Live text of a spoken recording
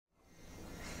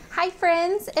Hi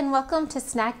friends, and welcome to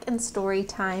Snack and Story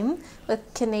Time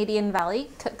with Canadian Valley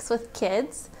Cooks with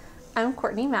Kids. I'm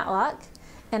Courtney Matlock,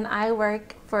 and I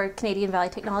work for Canadian Valley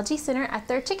Technology Center at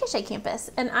their Chickasha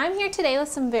campus. And I'm here today with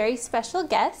some very special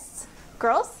guests.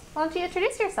 Girls, why don't you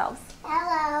introduce yourselves?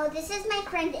 Hello, this is my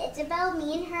friend Isabel.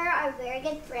 Me and her are very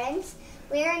good friends.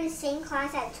 We are in the same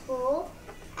class at school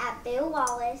at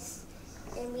Waffles,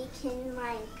 and we can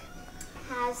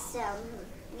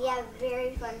we have a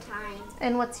very fun time.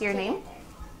 And what's your name?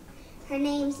 Her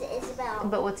name's Isabel.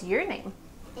 But what's your name?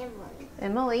 Emily.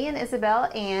 Emily and Isabel,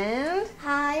 and...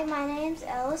 Hi, my name's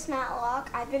Ellis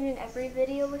Matlock. I've been in every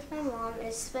video with my mom, and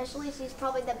especially she's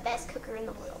probably the best cooker in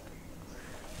the world.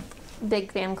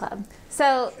 Big fan club.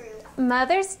 So, True.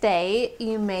 Mother's Day,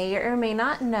 you may or may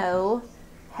not know,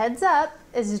 heads up,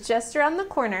 is just around the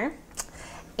corner.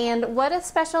 And what a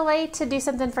special way to do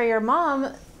something for your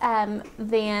mom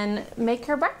than make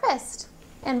her breakfast.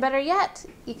 And better yet,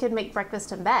 you could make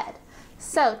breakfast in bed.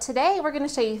 So today we're going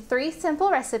to show you 3 simple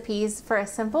recipes for a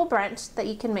simple brunch that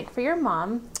you can make for your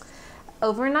mom.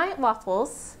 Overnight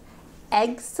waffles,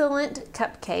 Eggs-celent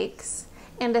cupcakes,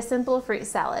 and a simple fruit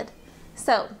salad.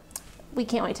 So we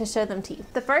can't wait to show them to you.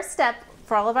 The first step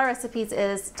for all of our recipes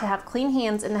is to have clean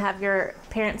hands and to have your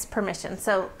parents' permission.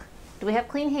 So do we have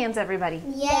clean hands, everybody?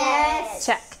 Yes.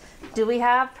 Check. Do we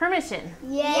have permission?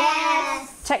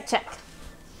 Yes. Check, check.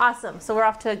 Awesome. So we're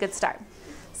off to a good start.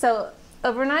 So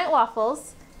overnight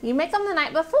waffles, you make them the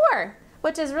night before,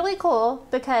 which is really cool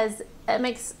because it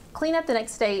makes cleanup the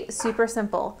next day super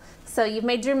simple. So you've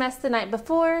made your mess the night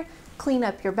before, clean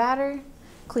up your batter,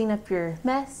 clean up your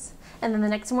mess, and then the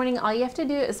next morning all you have to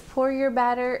do is pull your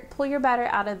batter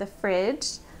out of the fridge,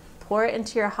 pour it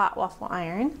into your hot waffle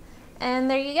iron, and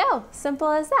there you go. Simple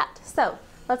as that. So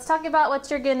let's talk about what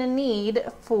you're gonna need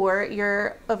for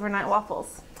your overnight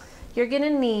waffles. You're gonna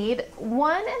need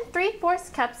 1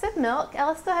 3/4 cups of milk.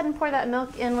 Ellis, go ahead and pour that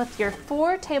milk in with your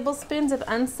 4 tablespoons of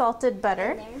unsalted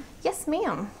butter. Yes,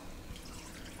 ma'am.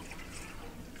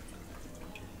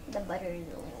 The butter is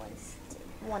the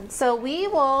only one. So we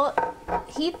will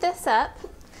heat this up,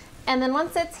 and then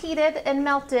once it's heated and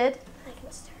melted,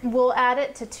 we'll add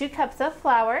it to 2 cups of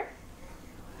flour,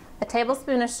 a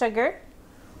tablespoon of sugar,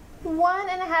 1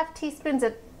 1/2 teaspoons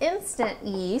of instant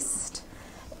yeast,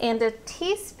 and a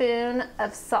teaspoon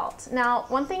of salt. Now,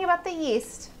 one thing about the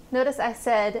yeast, notice I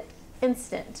said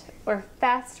instant or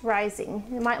fast rising.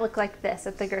 It might look like this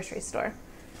at the grocery store.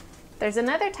 There's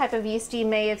another type of yeast you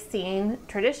may have seen,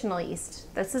 traditional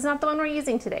yeast. This is not the one we're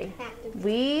using today.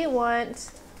 We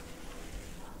want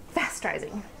fast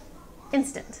rising,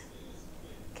 instant.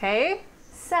 Okay,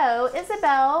 so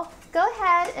Isabel, go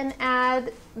ahead and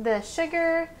add the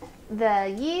sugar,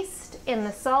 the yeast, and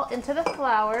the salt into the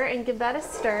flour and give that a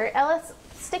stir. Ellis,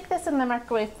 stick this in the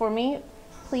microwave for me,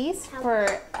 please,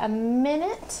 for a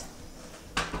minute.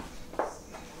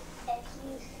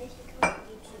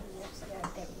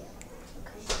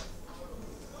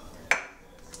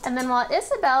 And then while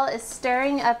Isabel is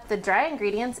stirring up the dry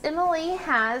ingredients, Emily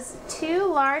has 2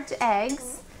 large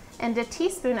eggs and a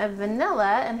teaspoon of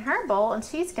vanilla in her bowl, and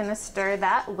she's gonna stir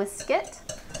that, whisk it.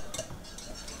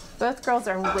 Both girls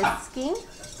are whisking.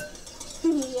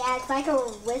 Yeah, it's like a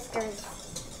whiskers.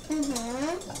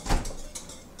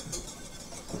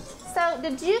 So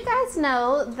did you guys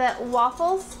know that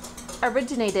waffles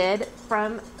originated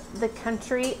from the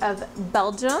country of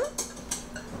Belgium?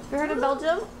 You heard of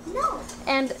Belgium? No.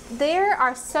 And there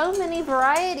are so many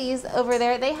varieties over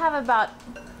there. They have about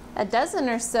a dozen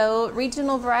or so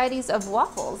regional varieties of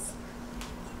waffles.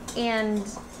 And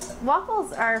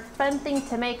waffles are a fun thing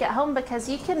to make at home because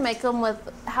you can make them with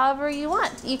however you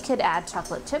want. You could add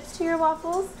chocolate chips to your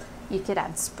waffles. You could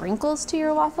add sprinkles to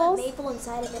your waffles. Maple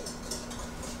inside of it.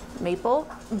 Maple,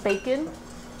 bacon.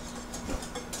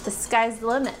 The sky's the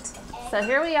limit. So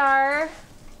here we are.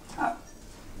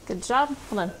 Good job.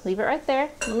 Hold on, leave it right there.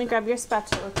 Let me grab your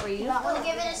spatula for you. You don't want to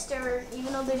give it a stir,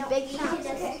 even though there's big chunks.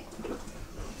 Okay.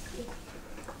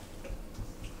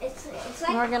 It's like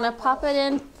And we're gonna pop it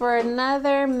in for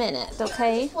another minute,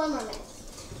 okay? just 1 more minute.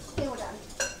 Okay, we're done.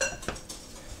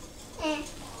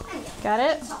 I'm done. Got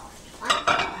it?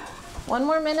 1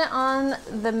 more minute on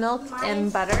the milk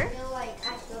and butter. I feel like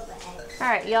I feel the eggs. All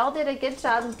right, y'all did a good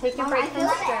job. Take a break from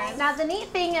stirring. Now, the neat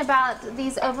thing about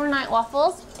these overnight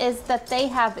waffles is that they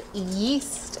have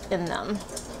yeast in them.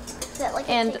 Is that like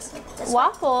And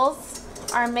waffles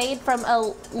are made from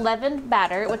a leavened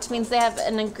batter, which means they have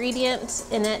an ingredient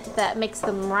in it that makes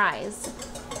them rise.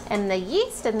 And the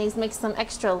yeast in these makes them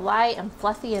extra light and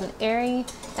fluffy and airy.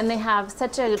 And they have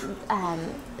such a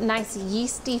nice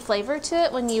yeasty flavor to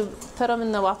it when you put them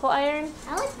in the waffle iron.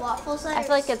 I like waffles that I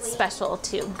feel like are it's sweet. special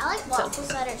too. I like waffles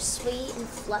that are sweet and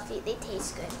fluffy. They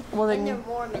taste good. Well, then, and they're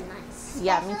warm and nice.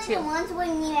 Yeah, me Especially too. the ones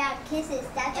when you add kisses.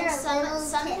 That's And our little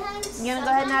sometimes You gonna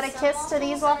go ahead and add a kiss to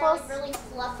these waffles? That are like really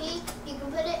fluffy. You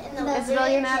can put it in the Is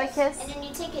Billy gonna add a kiss? and then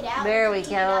you take it out. There and we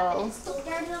heat it up, go. and it's still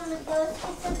There's them with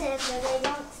those kisses so they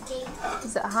don't stink.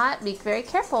 Is it hot? Be very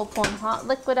careful pulling hot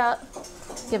liquid out.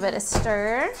 Give it a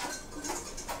stir.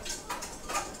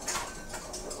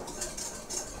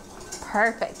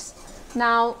 Perfect.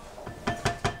 Now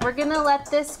we're gonna let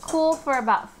this cool for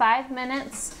about 5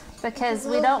 minutes because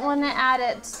we don't want to add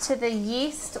it to the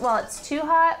yeast while it's too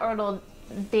hot or it'll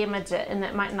damage it and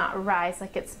it might not rise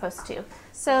like it's supposed to.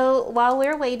 So while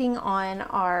we're waiting on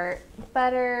our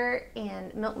butter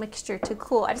and milk mixture to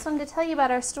cool, I just wanted to tell you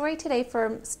about our story today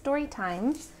for story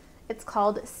time. It's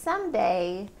called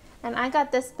Someday, and I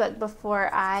got this book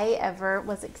before I ever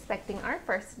was expecting our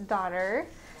first daughter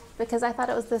because I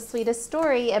thought it was the sweetest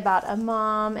story about a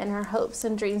mom and her hopes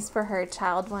and dreams for her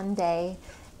child one day.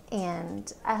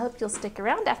 And I hope you'll stick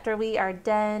around after we are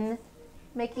done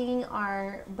making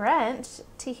our brunch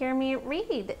to hear me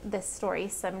read this story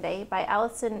Someday by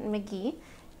Allison McGee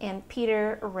and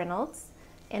Peter Reynolds.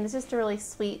 And it's just a really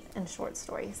sweet and short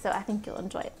story, so I think you'll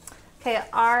enjoy it. Okay,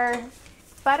 our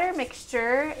butter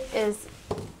mixture is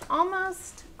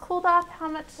almost cooled off. How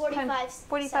much 45 time?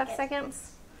 45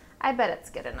 seconds. I bet it's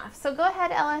good enough. So go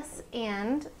ahead, Ellis,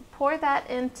 and pour that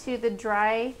into the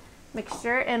dry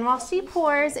mixture. And while she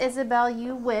pours, Isabel,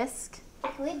 you whisk.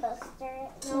 Can we both stir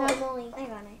it? No. Emily. I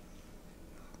got it.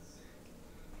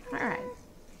 All right.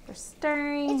 We're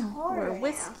stirring. It's hard We're now.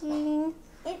 whisking.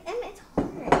 It's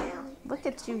hard now. Look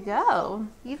at you go.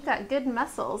 You've got good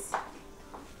muscles.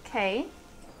 Okay.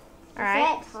 All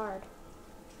right. It's hard.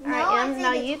 All right, Em,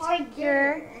 now you take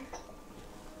your...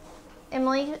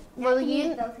 Emily, will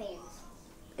you... both hands.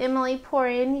 Emily, pour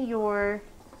in your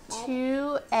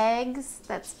 2 eggs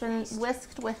that's been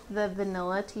whisked with the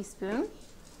vanilla teaspoon.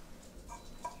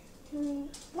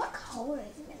 What color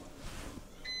is it?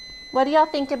 What do y'all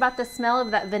think about the smell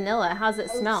of that vanilla? How's it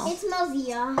smell? It smells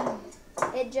yum.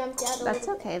 It jumped out a That's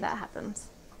little okay, that happens.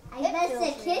 I bet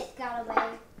the kiss got away.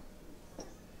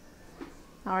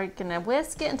 Now we're gonna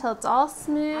whisk it until it's all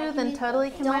smooth and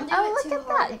totally combined. do Oh, it look too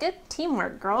at hard. that. Good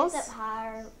teamwork, girls. It's up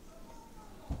higher.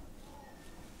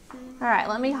 All right,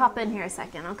 let me hop in here a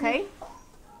second, okay?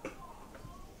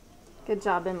 Good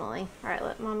job, Emily. All right,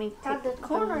 let mommy Got take the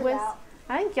corners whisk. out.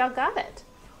 I think y'all got it.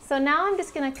 So now I'm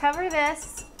just gonna cover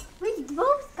this We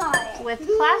both got it. with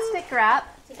plastic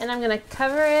wrap, and I'm gonna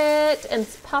cover it and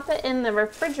pop it in the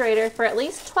refrigerator for at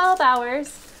least 12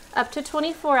 hours, up to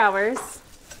 24 hours.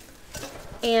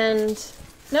 And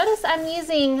notice I'm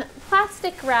using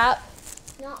plastic wrap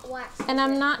Not wax. and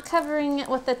I'm not covering it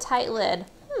with a tight lid.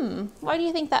 Why do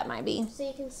you think that might be? So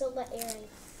you can still let air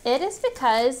in. It is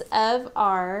because of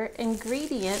our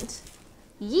ingredient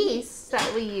yeast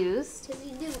that we used. Because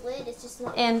you do lid, it's just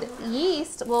not. And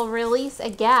yeast will release a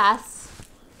gas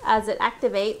as it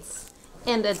activates.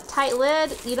 And a tight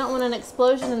lid, you don't want an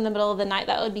explosion in the middle of the night.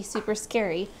 That would be super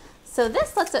scary. So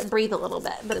this lets it breathe a little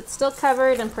bit, but it's still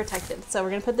covered and protected. So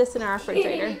we're gonna put this in our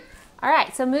refrigerator. All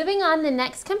right, so moving on, the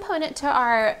next component to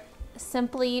our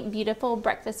Simply Beautiful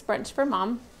Breakfast Brunch for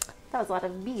Mom. That was a lot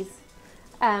of bees.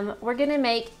 We're gonna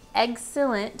make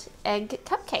Eggs-celent egg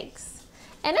cupcakes.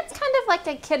 And it's kind of like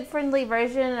a kid-friendly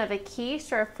version of a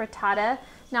quiche or a frittata.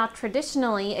 Now,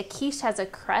 traditionally, a quiche has a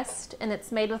crust and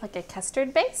it's made with like a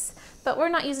custard base, but we're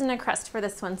not using a crust for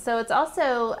this one. So it's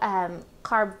also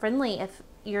carb-friendly if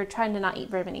you're trying to not eat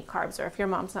very many carbs or if your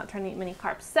mom's not trying to eat many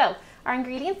carbs. So our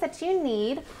ingredients that you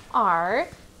need are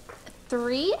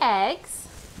 3 eggs.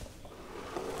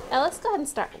 Let's go ahead and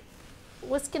start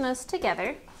whisking those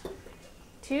together.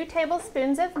 2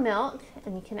 tablespoons of milk,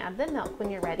 and you can add the milk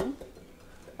when you're ready.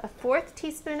 A 1/4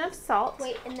 teaspoon of salt.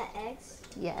 Wait, and the eggs?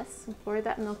 Yes, pour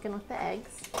that milk in with the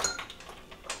eggs.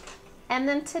 And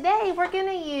then today we're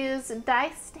gonna use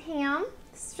diced ham.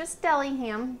 It's just deli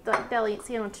ham, the deli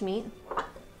sandwich meat.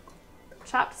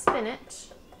 Chopped spinach.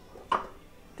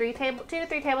 2 to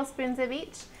 3 tablespoons of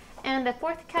each. And a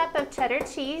 1/4 cup of cheddar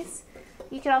cheese.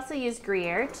 You could also use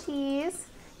Gruyere cheese.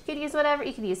 You could use whatever.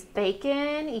 You could use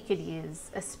bacon. You could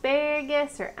use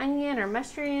asparagus or onion or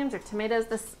mushrooms or tomatoes.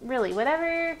 This really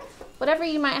whatever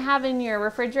you might have in your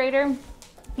refrigerator.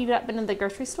 If you've not been to the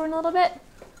grocery store in a little bit,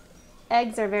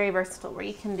 eggs are very versatile where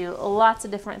you can do lots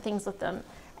of different things with them.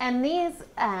 And these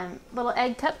little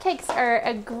egg cupcakes are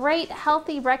a great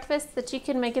healthy breakfast that you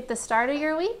can make at the start of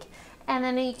your week. And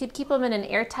then you could keep them in an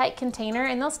airtight container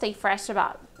and they'll stay fresh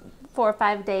about 4 or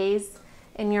 5 days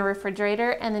in your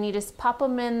refrigerator. And then you just pop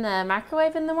them in the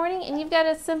microwave in the morning and you've got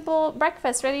a simple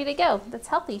breakfast ready to go. That's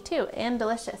healthy too and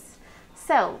delicious.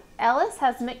 So Ellis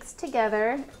has mixed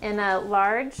together in a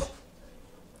large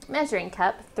measuring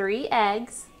cup 3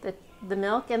 eggs, the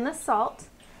milk and the salt.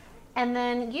 And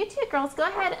then you two girls go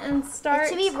ahead and start. It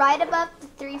should be right above the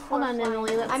 3, 4. Hold on,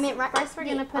 Emily. First we're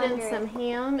going to put in under some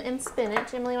ham and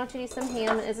spinach. Emily, why don't you do some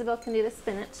ham and Isabel can do the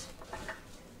spinach.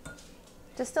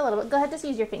 Just a little bit. Go ahead, just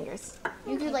use your fingers.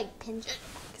 You could like pinch it.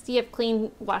 Because you have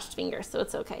clean, washed fingers, so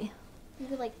it's okay. You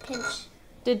could like pinch.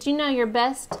 Did you know your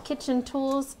best kitchen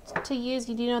tools to use?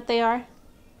 Do you know what they are?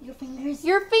 Your fingers.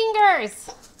 Your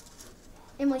fingers!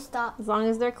 Emily, stop. As long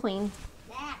as they're clean.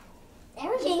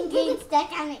 Everything gets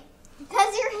stuck on it.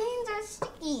 Because your hands are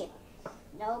sticky.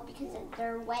 No, because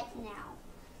they're wet now.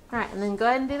 All right, and then go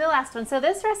ahead and do the last one. So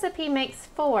this recipe makes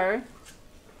 4,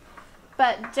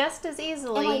 but just as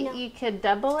easily you could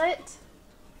double it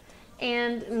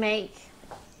and make,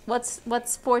 what's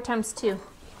 4 times 2?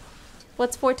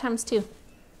 What's 4 times 2?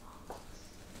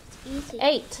 Easy.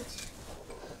 8.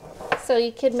 So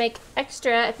you could make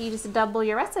extra if you just double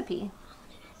your recipe.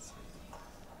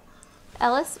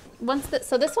 Ellis,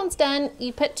 so this one's done,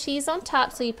 you put cheese on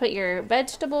top, so you put your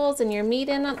vegetables and your meat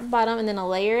in on the bottom and then a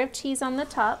layer of cheese on the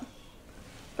top.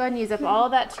 Go ahead and use up all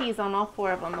that cheese on all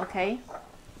 4 of them, okay?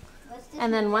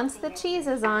 And then once the cheese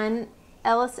is on,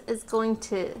 Ellis is going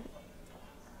to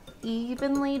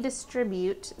evenly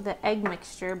distribute the egg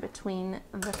mixture between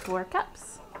the 4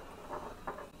 cups.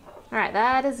 All right,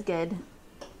 that is good.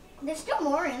 There's still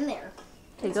more in there.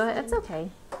 Okay, go ahead, that's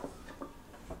okay.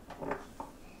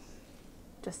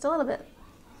 Just a little bit.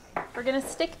 We're gonna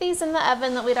stick these in the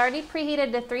oven that we'd already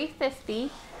preheated to 350,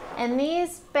 and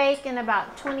these bake in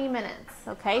about 20 minutes,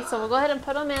 okay? So we'll go ahead and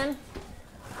put them in,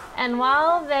 and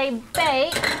while they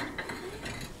bake,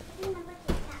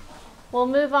 we'll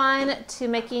move on to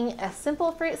making a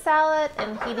simple fruit salad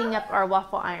and heating up our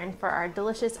waffle iron for our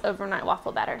delicious overnight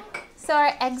waffle batter. So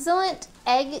our Eggs-celent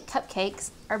egg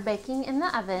cupcakes are baking in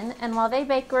the oven, and while they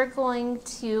bake, we're going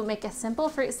to make a simple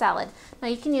fruit salad. Now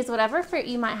you can use whatever fruit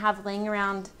you might have laying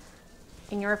around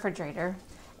in your refrigerator.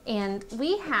 And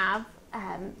we have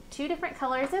 2 different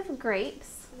colors of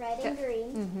grapes. Red and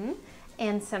green.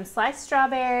 And some sliced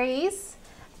strawberries,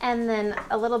 and then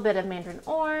a little bit of mandarin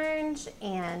orange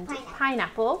and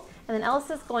pineapple. And then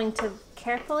Ellis is going to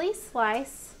carefully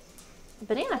slice a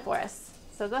banana for us.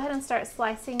 So go ahead and start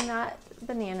slicing that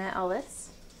banana, Ellis.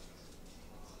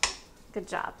 Good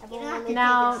job.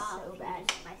 Now,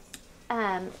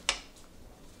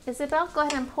 Isabel, go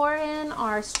ahead and pour in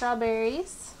our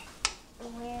strawberries.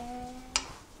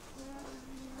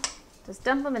 Just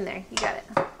dump them in there. You got it.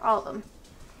 All of them.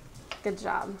 Good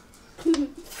job.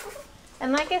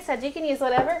 And like I said, you can use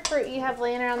whatever fruit you have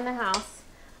laying around the house.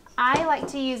 I like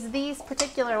to use these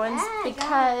particular ones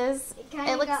because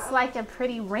it looks like a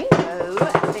pretty rainbow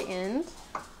at the end.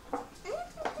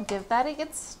 Give that a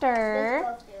good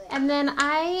stir. And then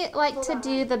I like to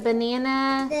do the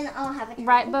banana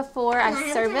right before I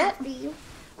serve it,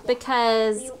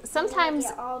 because sometimes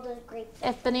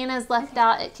if banana is left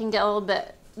out, it can get a little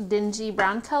bit dingy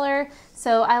brown color.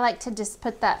 So I like to just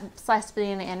put that sliced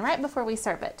banana in right before we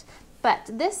serve it. But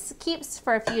this keeps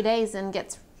for a few days and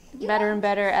gets better and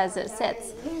better as it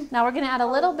sits. Now we're going to add a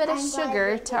little bit of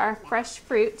sugar to our fresh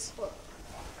fruit.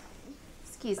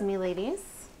 Excuse me, ladies.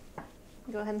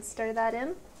 Go ahead and stir that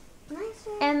in.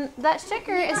 And that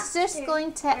sugar is just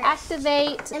going to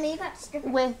activate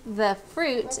with the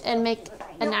fruit and make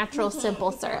a natural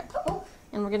simple syrup.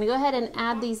 And we're going to go ahead and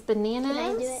add these bananas. Can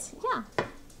I do it? Yeah.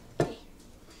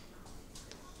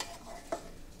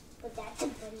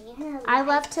 I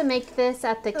love to make this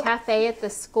at the cafe at the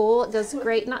school. It does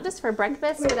great, not just for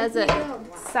breakfast, but as a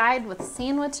side with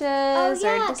sandwiches. Oh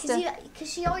yeah, or just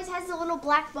because she always has the little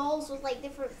black bowls with like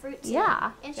different fruits.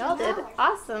 Yeah, y'all did an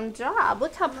awesome job.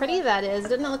 Look how pretty that is.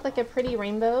 Doesn't it look like a pretty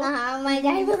rainbow? My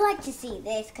dad would like to see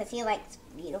this because he likes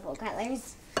beautiful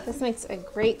colors. This makes a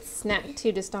great snack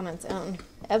too, just on its own.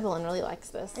 Evelyn really likes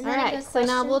this. All right, so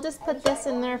now we'll just put this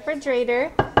in the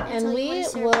refrigerator, and we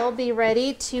will be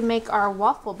ready to make our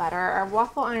waffle batter. Our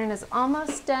waffle iron is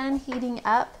almost done heating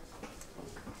up.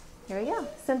 Here we go,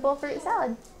 simple fruit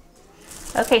salad.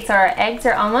 Okay, so our eggs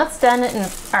are almost done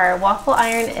and our waffle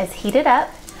iron is heated up.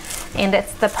 And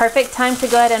it's the perfect time to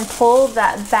go ahead and pull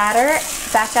that batter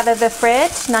back out of the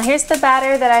fridge. Now here's the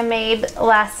batter that I made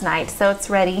last night, so it's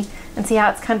ready. And see how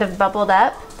it's kind of bubbled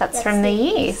up? That's from the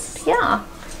yeast, yeah.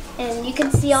 And you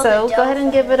can see all the dough. So go ahead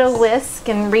and give it a whisk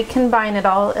and recombine it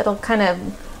all. It'll kind of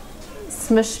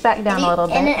smushed back down a little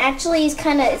bit. And it actually is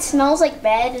kind of, it smells like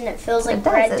bread and it feels like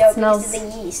bread dough because of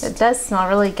the yeast. It does smell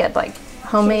really good, like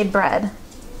homemade bread.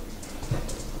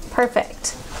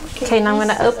 Perfect. Okay, now I'm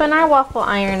going to open our waffle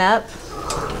iron up.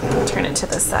 Turn it to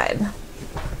the side.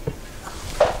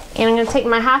 And I'm going to take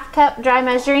my 1/2 cup dry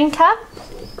measuring cup.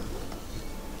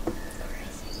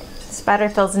 This batter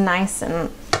feels nice and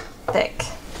thick.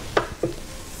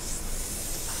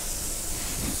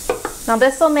 Now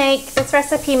this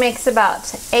recipe makes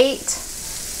about 8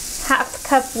 1/2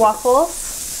 cup waffles.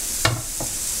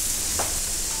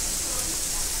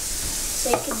 So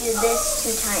you could do this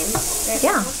 2 times. Right?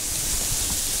 Yeah.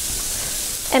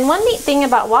 And one neat thing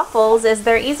about waffles is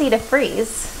they're easy to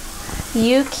freeze.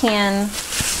 You can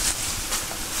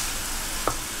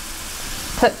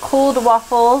put cooled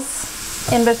waffles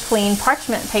in between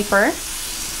parchment paper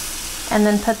and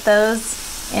then put those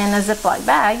in a Ziploc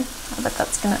bag. I bet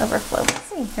that's going to overflow. Let's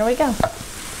see. Here we go.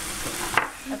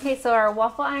 Okay, so our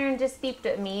waffle iron just beeped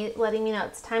at me, letting me know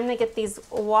it's time to get these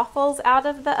waffles out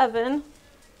of the oven.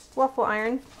 Waffle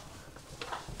iron.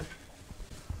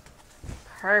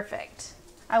 Perfect.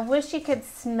 I wish you could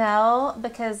smell,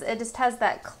 because it just has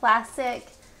that classic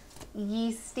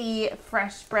yeasty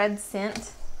fresh bread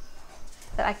scent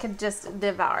that I could just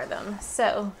devour them.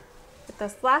 So get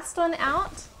this last one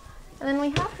out. And then we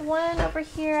have one over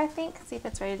here, I think. See if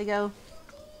it's ready to go.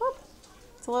 Whoop.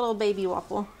 It's a little baby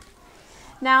waffle.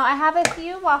 Now I have a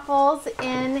few waffles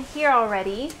in here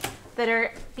already that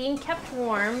are being kept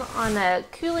warm on a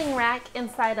cooling rack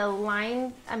inside a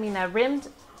rimmed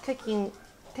cookie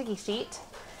sheet.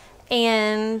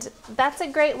 And that's a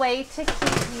great way to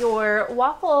keep your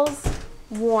waffles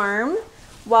warm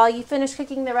while you finish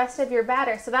cooking the rest of your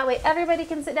batter. So that way everybody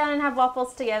can sit down and have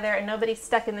waffles together and nobody's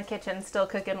stuck in the kitchen still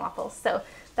cooking waffles. So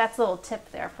that's a little tip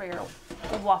there for your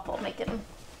waffle making.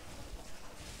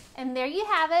 And there you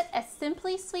have it, a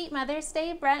Simply Sweet Mother's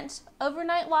Day brunch.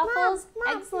 Overnight waffles,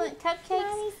 Eggs-celent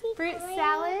cupcakes, fruit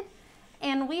salad.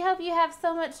 And we hope you have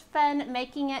so much fun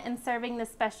making it and serving the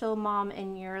special mom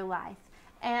in your life.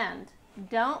 And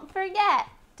don't forget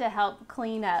to help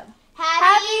clean up.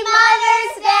 Happy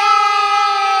Mother's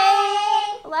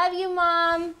Day! Love you,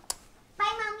 Mom.